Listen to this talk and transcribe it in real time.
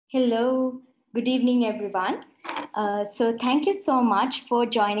Hello, good evening, everyone. So thank you so much for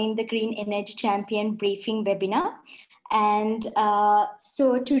joining the Green Energy Champion briefing webinar. And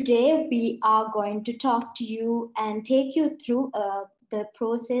so today we are going to talk to you and take you through the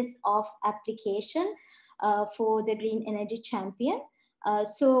process of application for the Green Energy Champion.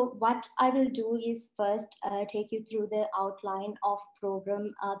 So what I will do is first take you through the outline of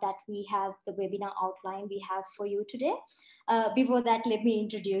program that we have, the webinar outline we have for you today. Before that, let me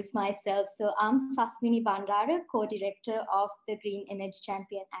introduce myself. So I'm Sasmini Bandara, co-director of the Green Energy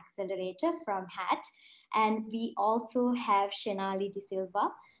Champion Accelerator from Hatch. And we also have Shenali De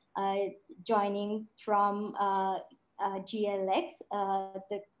Silva joining from GLX,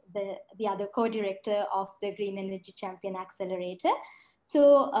 the other co-director of the Green Energy Champion Accelerator.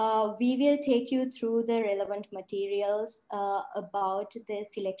 So we will take you through the relevant materials about the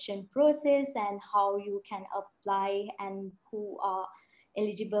selection process and how you can apply and who are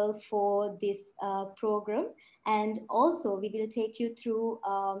eligible for this program. And also we will take you through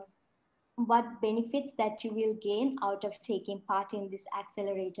what benefits that you will gain out of taking part in this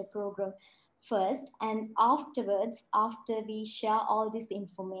accelerator program first, and afterwards, after we share all this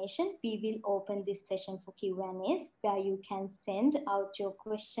information, we will open this session for Q&As where you can send out your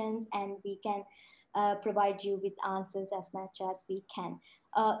questions and we can provide you with answers as much as we can.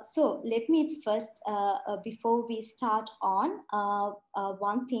 So let me first, before we start on,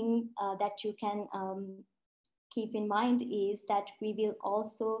 one thing that you can keep in mind is that we will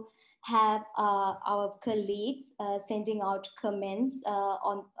also have our colleagues sending out comments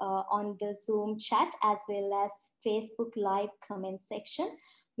on the Zoom chat as well as Facebook Live comment section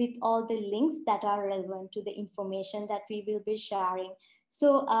with all the links that are relevant to the information that we will be sharing.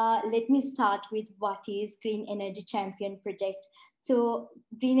 So let me start with what is Green Energy Champion Project. So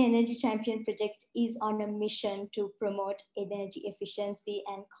Green Energy Champion Project is on a mission to promote energy efficiency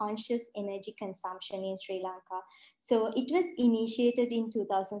and conscious energy consumption in Sri Lanka. So it was initiated in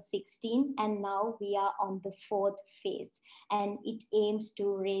 2016 and now we are on the 4th phase, and it aims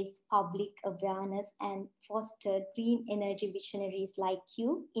to raise public awareness and foster clean energy visionaries like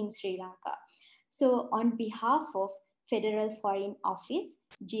you in Sri Lanka. So on behalf of Federal Foreign Office,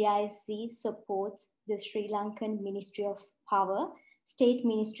 GIC supports the Sri Lankan Ministry of Power, State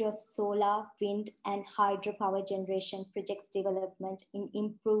Ministry of Solar, Wind and Hydropower Generation projects development in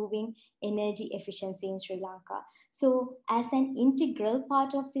improving energy efficiency in Sri Lanka. So as an integral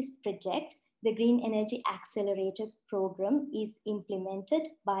part of this project, the Green Energy Accelerator program is implemented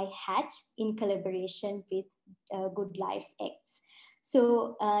by Hatch in collaboration with Good Life X.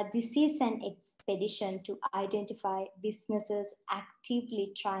 So this is an expedition to identify businesses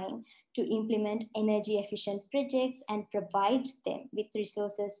actively trying to implement energy efficient projects and provide them with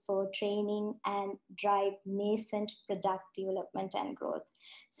resources for training and drive nascent product development and growth.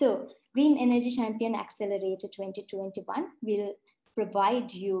 So Green Energy Champion Accelerator 2021 will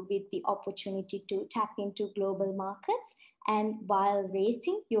provide you with the opportunity to tap into global markets and while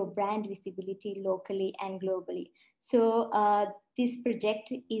raising your brand visibility locally and globally. So this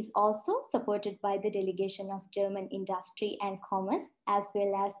project is also supported by the delegation of German Industry and Commerce, as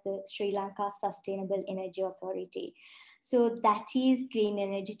well as the Sri Lanka Sustainable Energy Authority. So that is Green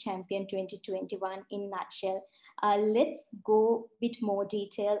Energy Champion 2021 in a nutshell. Let's go a bit more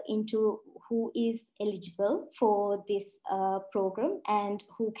detail into who is eligible for this program and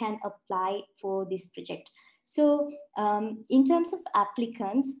who can apply for this project. So in terms of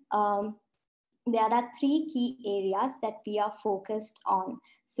applicants, there are 3 key areas that we are focused on.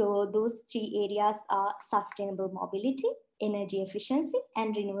 So those 3 areas are sustainable mobility, energy efficiency,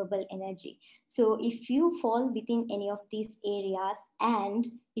 and renewable energy. So if you fall within any of these areas and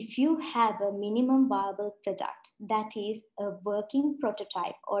if you have a minimum viable product, that is a working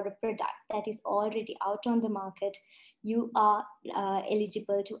prototype or a product that is already out on the market, you are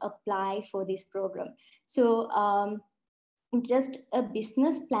eligible to apply for this program. So just a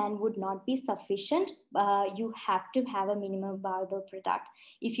business plan would not be sufficient. You have to have a minimum viable product.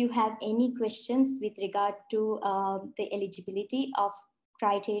 If you have any questions with regard to the eligibility of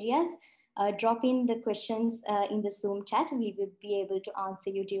criteria, drop in the questions in the Zoom chat. We will be able to answer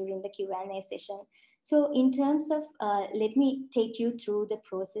you during the Q&A session. So in terms of, let me take you through the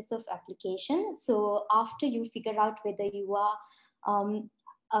process of application. So after you figure out whether you are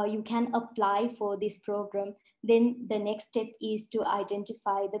you can apply for this program, then the next step is to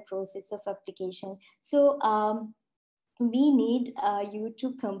identify the process of application. So we need you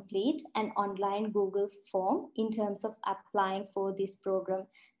to complete an online Google form in terms of applying for this program.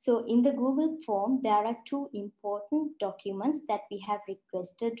 So in the Google form, there are two important documents that we have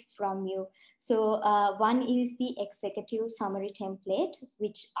requested from you. So one is the executive summary template,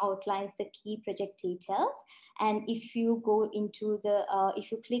 which outlines the key project details. And if you go into the,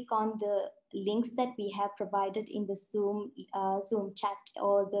 if you click on the links that we have provided in the Zoom chat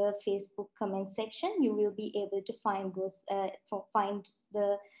or the Facebook comment section, you will be able to find those, find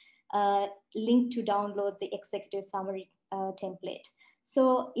the link to download the executive summary template.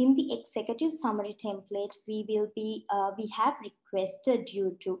 So in the executive summary template, we have requested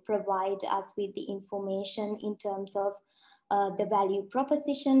you to provide us with the information in terms of the value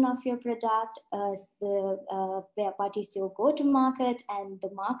proposition of your product, what is your go-to-market and the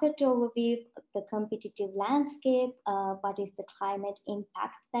market overview, the competitive landscape, what is the climate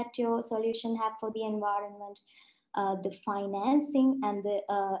impact that your solution have for the environment, the financing, and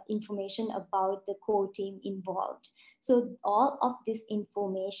the information about the core team involved. So all of this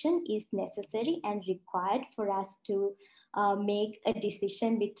information is necessary and required for us to make a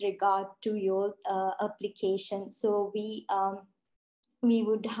decision with regard to your application. So we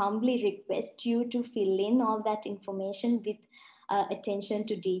would humbly request you to fill in all that information with attention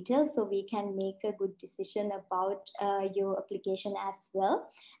to detail, so we can make a good decision about your application as well.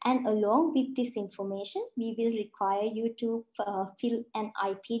 And along with this information, we will require you to fill an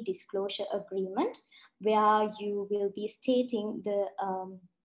IP disclosure agreement, where you will be stating the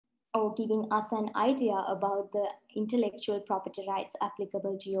or giving us an idea about the intellectual property rights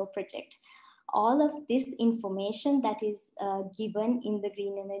applicable to your project. All of this information that is given in the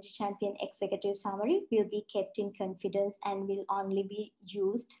Green Energy Champion Executive Summary will be kept in confidence and will only be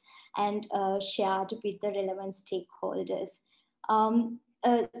used and shared with the relevant stakeholders.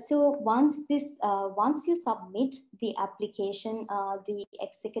 So once you submit the application, the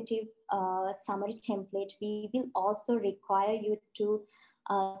executive summary template, we will also require you to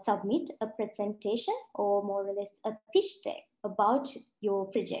submit a presentation or more or less a pitch deck about your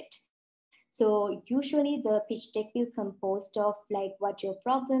project. So usually the pitch deck will composed of like what your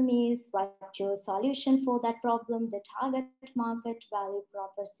problem is, what your solution for that problem, the target market, value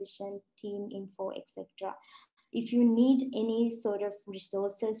proposition, team info, etc. If you need any sort of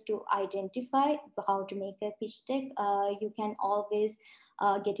resources to identify how to make a pitch deck, you can always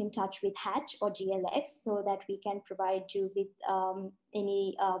get in touch with Hatch or GLX so that we can provide you with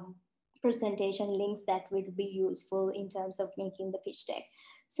any presentation links that would be useful in terms of making the pitch deck.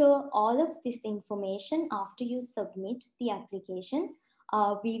 So all of this information, after you submit the application,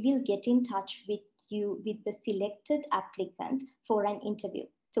 we will get in touch with you with the selected applicants for an interview.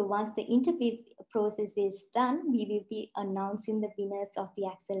 So once the interview process is done, we will be announcing the winners of the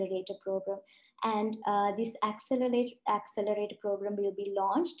Accelerator program. And this Accelerator program will be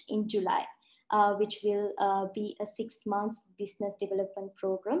launched in July, which will be a 6-month business development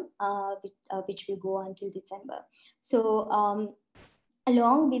program, which will go until December. So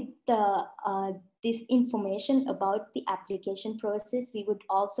along with this information about the application process, we would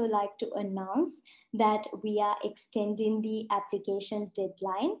also like to announce that we are extending the application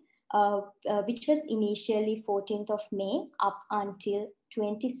deadline, which was initially 14th of May up until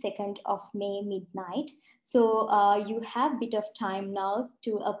 22nd of May midnight. So you have a bit of time now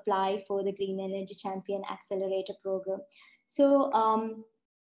to apply for the Green Energy Champion Accelerator program. So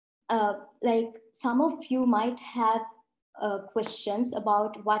like some of you might have questions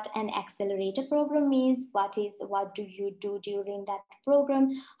about what an accelerator program is, what do you do during that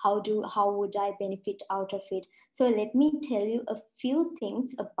program, how would I benefit out of it. So let me tell you a few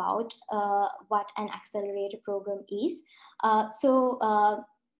things about what an accelerator program is.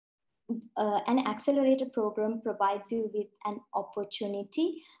 An accelerator program provides you with an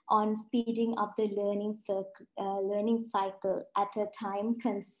opportunity on speeding up the learning cycle at a time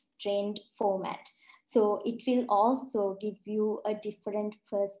constrained format. So it will also give you a different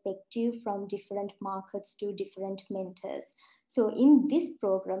perspective from different markets to different mentors. So in this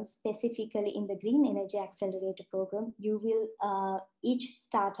program, specifically in the Green Energy Accelerator program, you will, each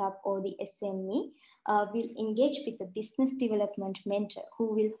startup or the SME will engage with a business development mentor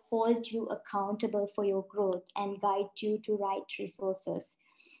who will hold you accountable for your growth and guide you to right resources.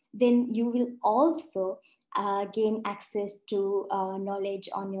 Then you will also gain access to knowledge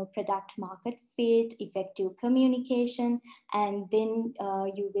on your product market fit, effective communication, and then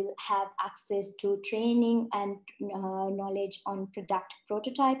you will have access to training and knowledge on product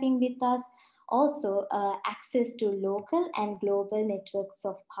prototyping with us. Also access to local and global networks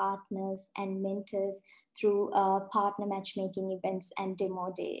of partners and mentors through partner matchmaking events and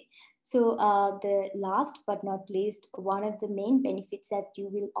demo day. So the last but not least, one of the main benefits that you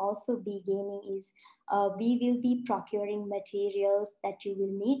will also be gaining is we will be procuring materials that you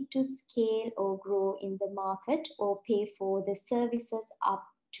will need to scale or grow in the market or pay for the services up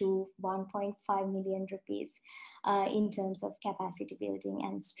to 1.5 million rupees in terms of capacity building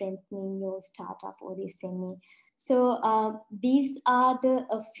and strengthening your startup or the SME. So these are the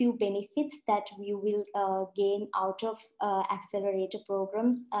a few benefits that you will gain out of accelerator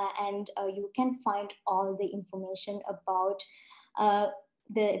programs, and you can find all the information about uh,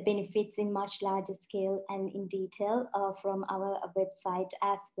 the benefits in much larger scale and in detail from our website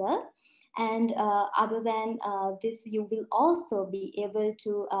as well. And other than this, you will also be able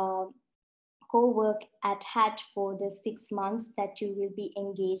to co-work at Hatch for the 6 months that you will be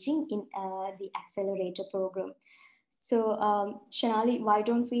engaging in the accelerator program. So, Shanali, why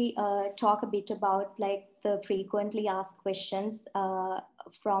don't we talk a bit about like the frequently asked questions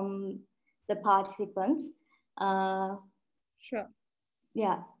from the participants? Sure.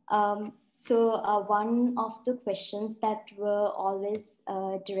 Yeah. So one of the questions that were always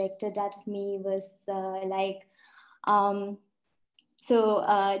directed at me was like, um, so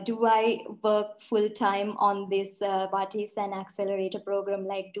do I work full time on this? What is an accelerator program?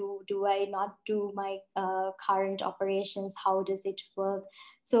 Like, do I not do my current operations? How does it work?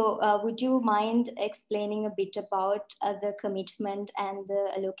 So would you mind explaining a bit about the commitment and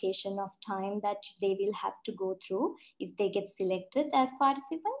the allocation of time that they will have to go through if they get selected as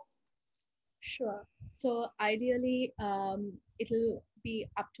participants? Sure. So ideally, it'll be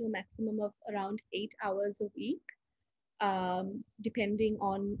up to a maximum of around 8 hours a week, depending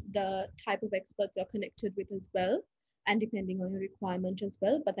on the type of experts you're connected with as well, and depending on your requirement as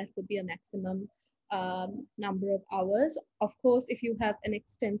well. But that would be a maximum number of hours. Of course, if you have an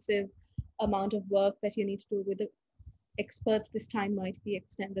extensive amount of work that you need to do with the experts, this time might be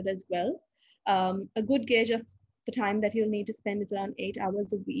extended as well. A good gauge of the time that you'll need to spend is around 8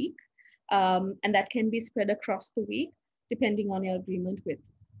 hours a week. And that can be spread across the week, depending on your agreement with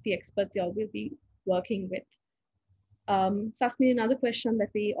the experts you all will be working with. Sasmi, another question that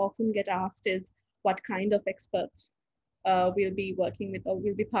we often get asked is what kind of experts we'll be working with or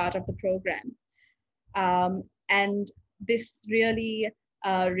will be part of the program. And this really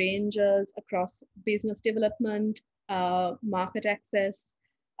ranges across business development, market access,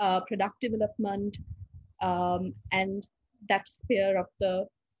 product development, and that sphere of the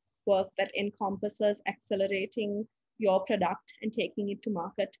work that encompasses accelerating your product and taking it to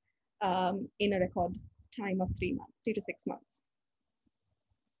market in a record time of 3 months, 3 to 6 months.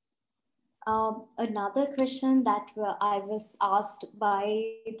 Another question that I was asked by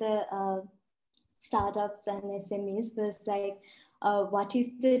the startups and SMEs was like, what is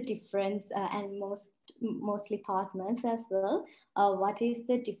the difference, and mostly partners as well, what is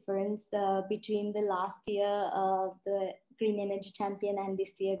the difference between the last year, the Green Energy Champion, and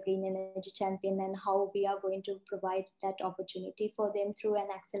this year Green Energy Champion, and how we are going to provide that opportunity for them through an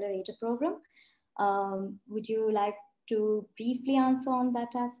accelerator program? Would you like to briefly answer on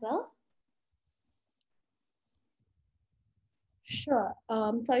that as well? Sure.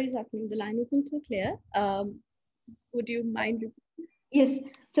 Sorry, Jasmine, the line wasn't too clear. Would you mind? Yes.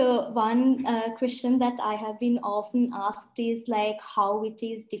 So one question that I have been often asked is like how it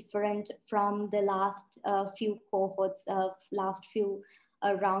is different from the last few cohorts of last few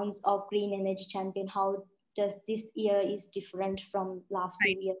rounds of Green Energy Champion. How does this year is different from last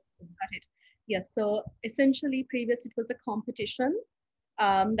few years? Got it. Yes. So essentially, previous it was a competition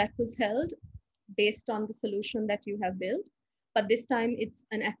that was held based on the solution that you have built. But this time it's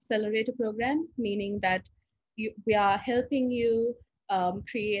an accelerator program, meaning that we are helping you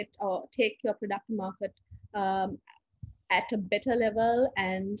create or take your product to market at a better level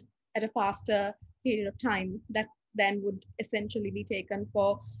and at a faster period of time that then would essentially be taken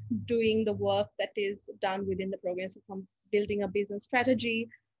for doing the work that is done within the program. So from building a business strategy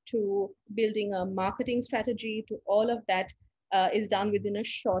to building a marketing strategy to all of that is done within a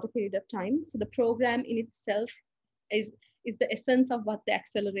shorter period of time. So the program in itself is the essence of what the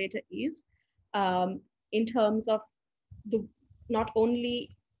accelerator is, in terms of the not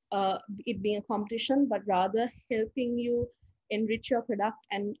only it being a competition, but rather helping you enrich your product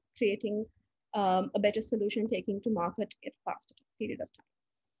and creating a better solution, taking to market at a faster period of time.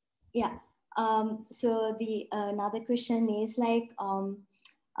 Yeah. So the another question is like,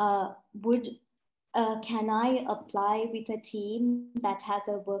 can I apply with a team that has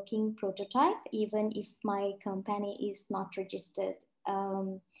a working prototype, even if my company is not registered?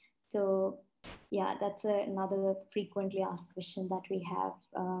 So yeah, that's another frequently asked question that we have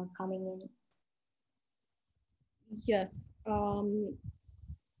coming in. Yes.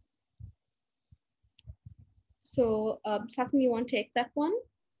 So, Sasmi, you want to take that one?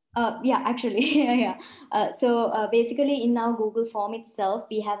 Yeah, actually, yeah. Basically, in our Google form itself,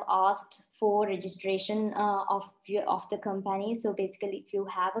 we have asked for registration of the company. So basically, if you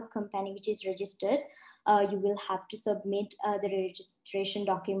have a company which is registered, you will have to submit the registration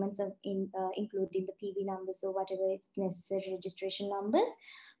documents including the PV numbers or whatever it's necessary registration numbers.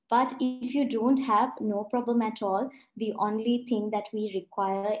 But if you don't have, no problem at all. The only thing that we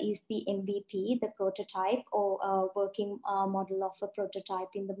require is the MVP, the prototype or working model of a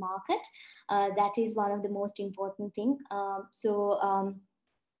prototype in the market. That is one of the most important thing.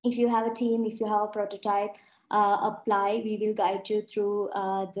 If you have a team, if you have a prototype, apply. We will guide you through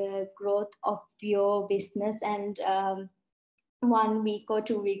the growth of your business, and 1 week or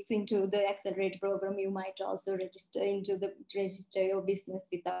 2 weeks into the Accelerator program, you might also register your business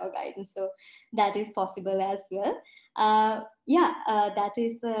with our guidance. So that is possible as well. That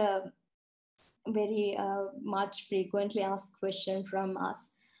is the very much frequently asked question from us.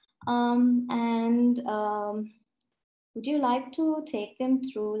 Would you like to take them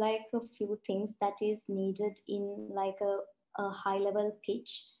through like a few things that is needed in like a high level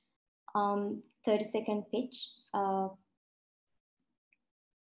pitch, 30-second pitch?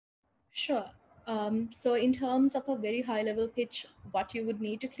 Sure. So in terms of a very high level pitch, what you would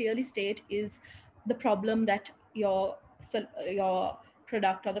need to clearly state is the problem that your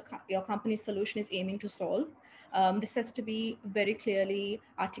product or your company's solution is aiming to solve. This has to be very clearly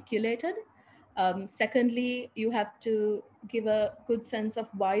articulated. Secondly, you have to give a good sense of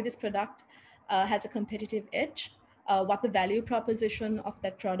why this product has a competitive edge, what the value proposition of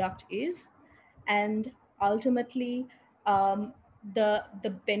that product is, and ultimately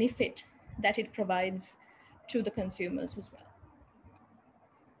the benefit that it provides to the consumers as well.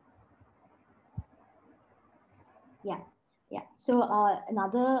 Yeah. So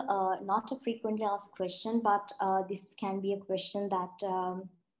another not a frequently asked question, but this can be a question that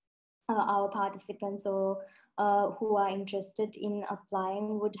our participants or who are interested in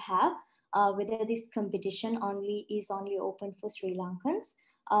applying would have, whether this competition is only open for Sri Lankans.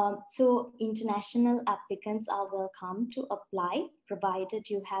 So international applicants are welcome to apply, provided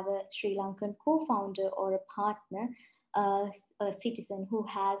you have a Sri Lankan co-founder or a partner, a citizen who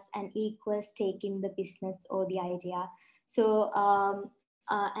has an equal stake in the business or the idea. So,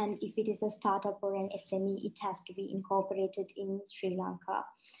 and if it is a startup or an SME, it has to be incorporated in Sri Lanka.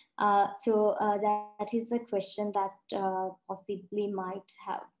 That is a question that possibly might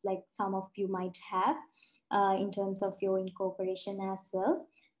have, like some of you might have, in terms of your incorporation as well.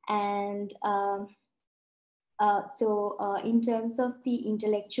 And in terms of the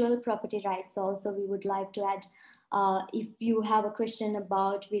intellectual property rights also, we would like to add, if you have a question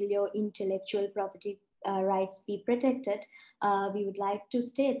about will your intellectual property rights be protected, we would like to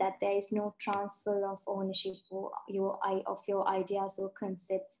state that there is no transfer of ownership of your ideas or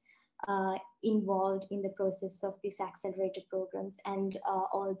concepts involved in the process of these accelerator programs, and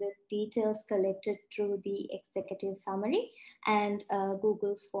all the details collected through the executive summary and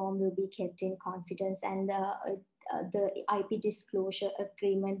Google form will be kept in confidence, and the IP disclosure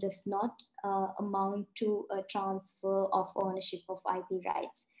agreement does not amount to a transfer of ownership of IP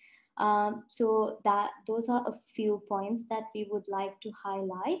rights. Those are a few points that we would like to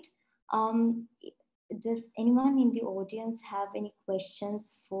highlight. Does anyone in the audience have any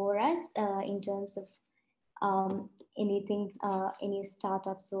questions for us in terms of anything, any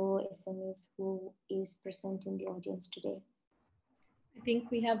startups or SMEs who is present in the audience today? I think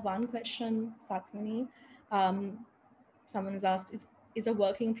we have one question, Satsmini. Someone's asked, is a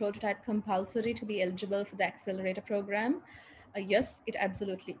working prototype compulsory to be eligible for the Accelerator program? Yes, it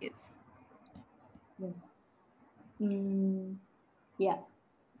absolutely is. Yes. Yeah,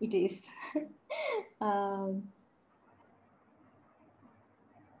 it is. Okay.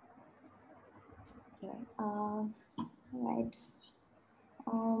 Right.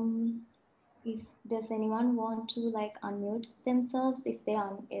 If does anyone want to like unmute themselves? If they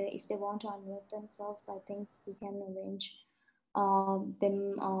want to unmute themselves, I think we can arrange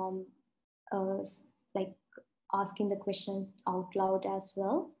them like asking the question out loud as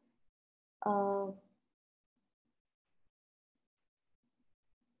well.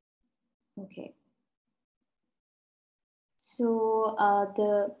 Okay. So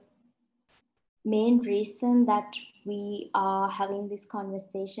the main reason that we are having this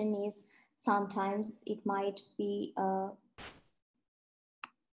conversation is sometimes it might be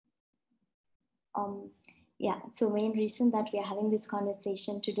so main reason that we are having this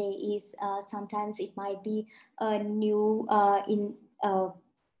conversation today is sometimes it might be a new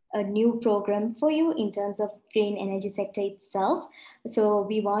a new program for you in terms of green energy sector itself. So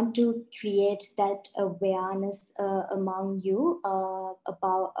we want to create that awareness among you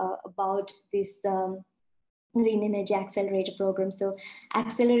about this Green Energy Accelerator program. So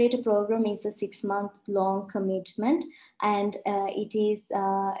Accelerator program is a 6 month long commitment, and it is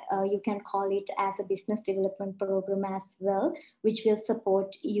you can call it as a business development program as well, which will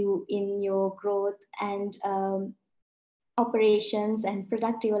support you in your growth and operations and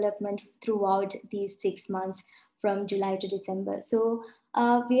product development throughout these 6 months from July to December. So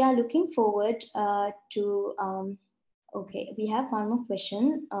we are looking forward to okay, we have one more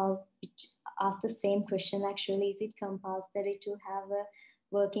question which asks the same question actually. Is it compulsory to have a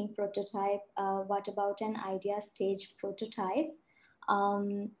working prototype? What about an idea stage prototype?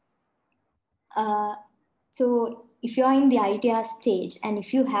 Um, uh, so if you're in the idea stage and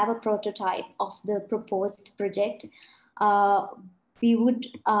if you have a prototype of the proposed project, uh, we would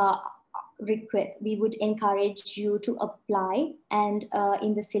we would encourage you to apply, and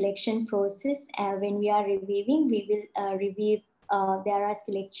in the selection process, when we are reviewing, we will review, there are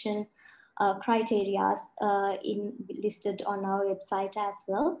selection criteria listed on our website as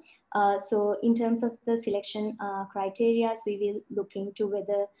well. So in terms of the selection criteria, we will look into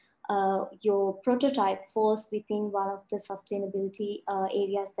whether your prototype falls within one of the sustainability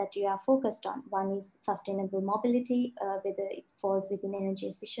areas that you are focused on. One is sustainable mobility, whether it falls within energy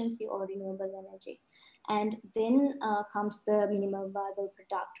efficiency or renewable energy. And then comes the minimum viable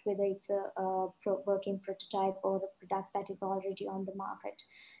product, whether it's a working prototype or a product that is already on the market.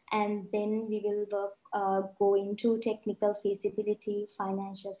 And then we will go into technical feasibility,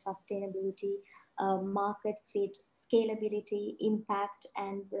 financial sustainability, market fit, scalability, impact,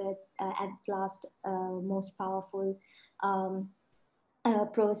 and at last, most powerful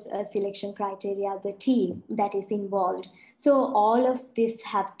selection criteria, the team that is involved. So all of this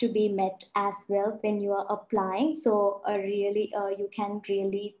have to be met as well when you are applying. So really, you can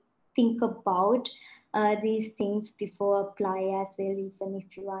really think about these things before apply as well, even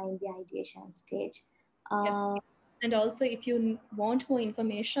if you are in the ideation stage. Yes. And also, if you want more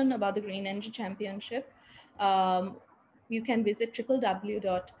information about the Green Energy Championship, you can visit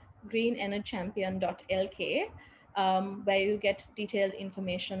www.greenenergychampion.lk, where you get detailed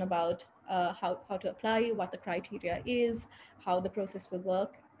information about how to apply, what the criteria is, how the process will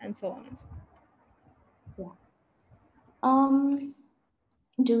work, and so on and so on. Yeah.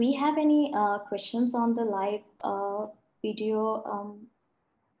 Do we have any questions on the live video,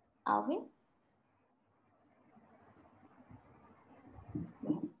 Alvin?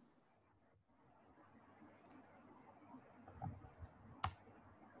 Yeah.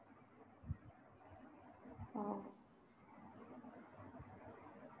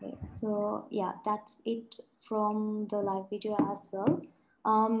 Okay, so yeah, that's it from the live video as well.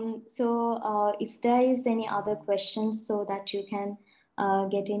 If there is any other questions, so that you can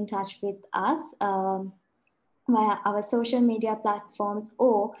get in touch with us via our social media platforms,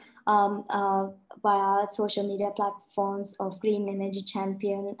 or via social media platforms of Green Energy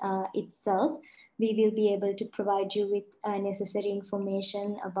Champion itself, we will be able to provide you with necessary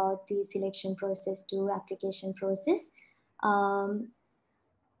information about the selection process to application process.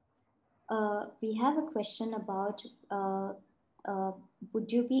 We have a question about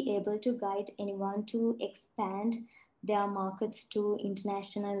would you be able to guide anyone to expand their markets to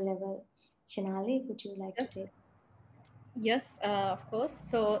international level? Shanali, would you like to take? Yes, of course.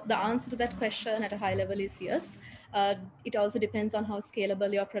 So the answer to that question at a high level is yes. It also depends on how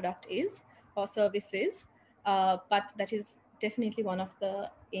scalable your product is or service is, but that is definitely one of the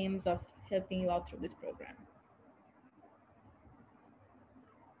aims of helping you out through this program.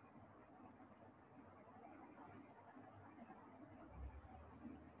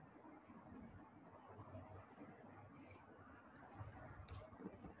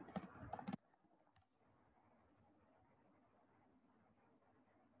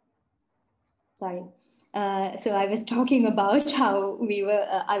 Sorry. So I was talking about how we were,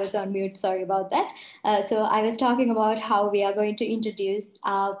 I was on mute, sorry about that. So I was talking about how we are going to introduce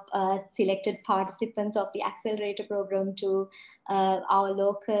our selected participants of the Accelerator program to our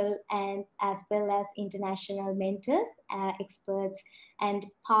local and as well as international mentors, experts, and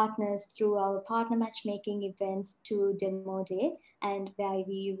partners through our partner matchmaking events to Demo Day, and where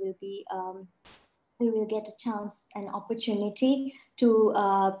we will get a chance, an opportunity to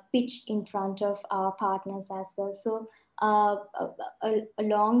pitch in front of our partners as well. So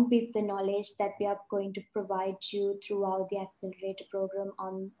along with the knowledge that we are going to provide you throughout the Accelerator program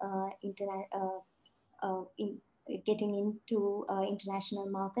on getting into international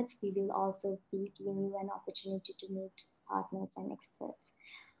markets, we will also be giving you an opportunity to meet partners and experts.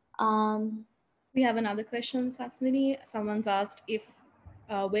 We have another question, Sasmini. Someone's asked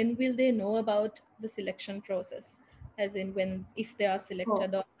when will they know about the selection process, as in if they are selected or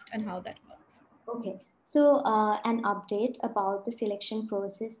not, and how that works. Okay, so an update about the selection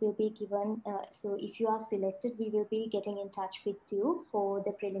process will be given. So if you are selected, we will be getting in touch with you for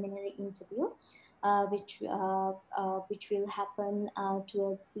the preliminary interview, which will happen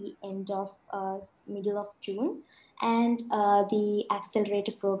towards the end of middle of June, and the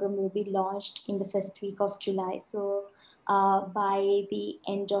Accelerator program will be launched in the first week of July. So by the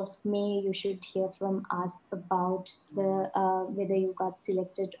end of May, you should hear from us about the whether you got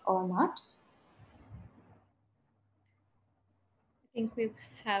selected or not. I think we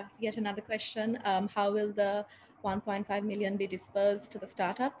have yet another question. How will the 1.5 million be dispersed to the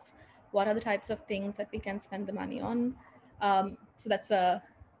startups? What are the types of things that we can spend the money on? So that's a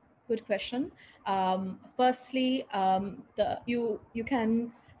good question. Firstly, you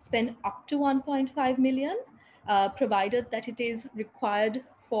can spend up to 1.5 million, provided that it is required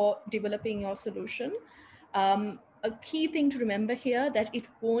for developing your solution. A key thing to remember here that it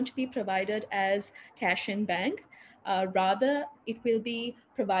won't be provided as cash in bank. Rather, it will be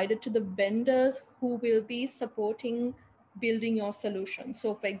provided to the vendors who will be supporting building your solution.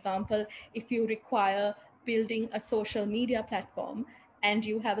 So for example, if you require building a social media platform and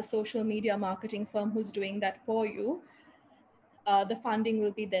you have a social media marketing firm who's doing that for you, the funding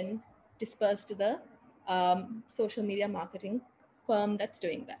will be then dispersed to the social media marketing firm that's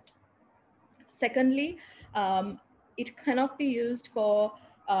doing that. Secondly, it cannot be used for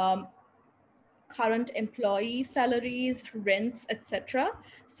current employee salaries, rents, etc.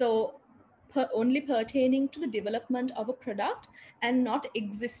 So only pertaining to the development of a product and not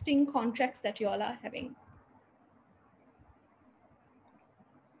existing contracts that you all are having.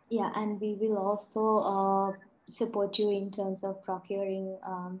 Yeah, and we will also support you in terms of procuring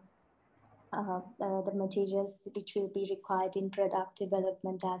the materials which will be required in product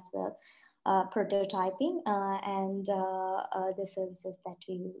development as well, prototyping and the services that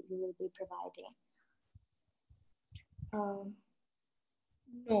we will be providing.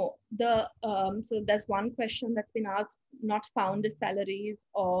 No, so there's one question that's been asked, not founder salaries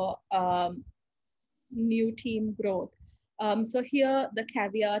or new team growth. So here the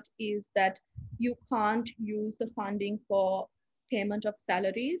caveat is that you can't use the funding for payment of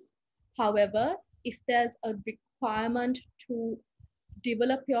salaries. However, if there's a requirement to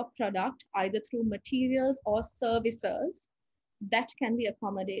develop your product either through materials or services, that can be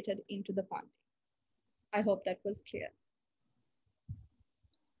accommodated into the funding. I hope that was clear.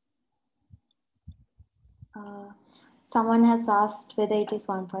 Someone has asked whether it is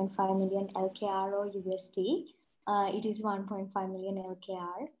 1.5 million LKR or USD. It is 1.5 million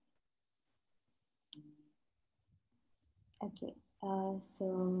LKR. Okay,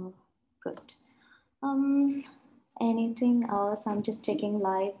 so good. Anything else? I'm just checking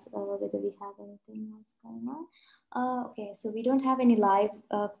live whether we have anything else going on. Okay, so we don't have any live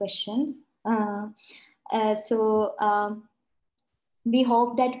questions. We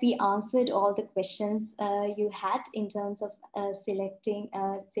hope that we answered all the questions you had in terms of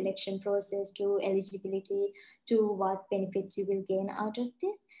selection process to eligibility to what benefits you will gain out of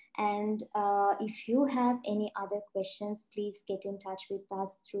this. And if you have any other questions, please get in touch with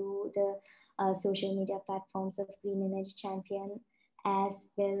us through the social media platforms of Green Energy Champion, as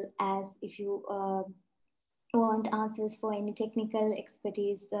well as if you want answers for any technical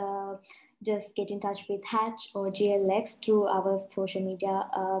expertise, just get in touch with Hatch or GLX through our social media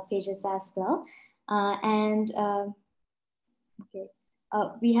pages as well. Okay,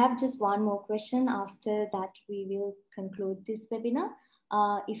 we have just one more question. After that, we will conclude this webinar.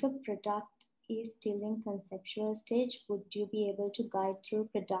 If a product is still in conceptual stage, would you be able to guide through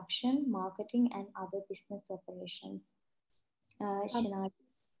production, marketing, and other business operations? Shinal.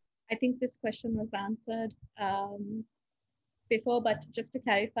 I think this question was answered before, but just to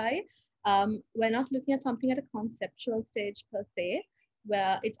clarify, we're not looking at something at a conceptual stage per se,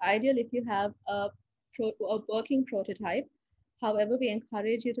 where it's ideal if you have a working prototype. However, we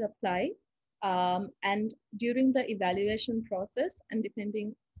encourage you to apply, and during the evaluation process, and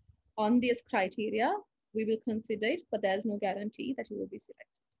depending on these criteria, we will consider it, but there's no guarantee that you will be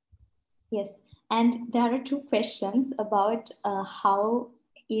selected. Yes, and there are two questions about how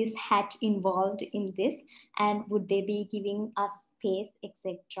is Hatch involved in this, and would they be giving us space,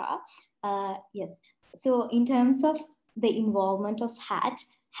 etc. Yes, so in terms of the involvement of Hatch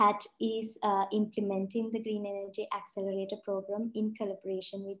is implementing the Green Energy Accelerator program in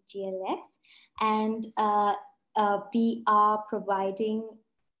collaboration with GLX, and we are providing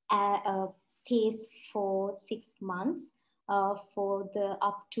a space for 6 months for the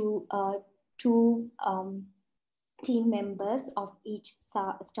up to two team members of each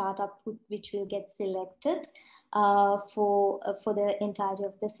startup which will get selected for the entirety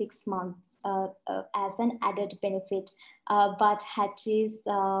of the 6 months as an added benefit. But Hatch is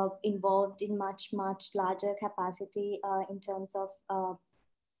involved in much larger capacity in terms of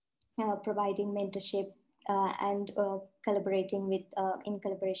providing mentorship and collaborating with in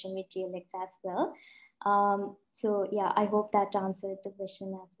collaboration with GLX as well. So yeah, I hope that answered the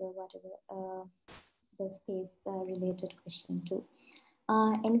question as well, whatever the space related question too.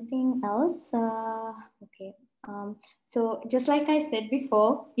 Anything else? Okay. So just like I said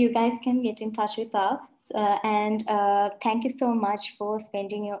before, you guys can get in touch with us. And thank you so much for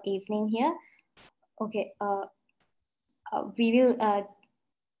spending your evening here. Okay. We will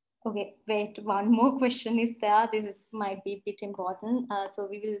okay, wait, one more question is there. Might be a bit important. So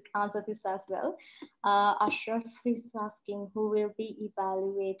we will answer this as well. Ashraf is asking who will be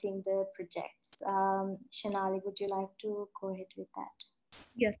evaluating the projects. Shanali, would you like to go ahead with that?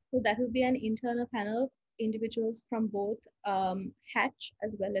 Yes, so that will be an internal panel of individuals from both Hatch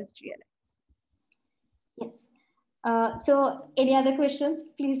as well as GLX. Yes. So any other questions,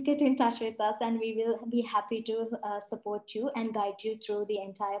 please get in touch with us and we will be happy to support you and guide you through the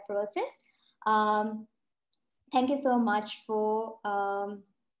entire process. Thank you so much for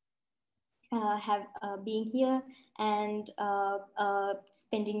being here and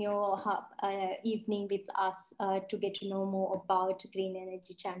spending your evening with us to get to know more about Green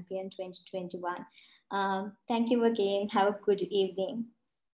Energy Champion 2021. Thank you again. Have a good evening.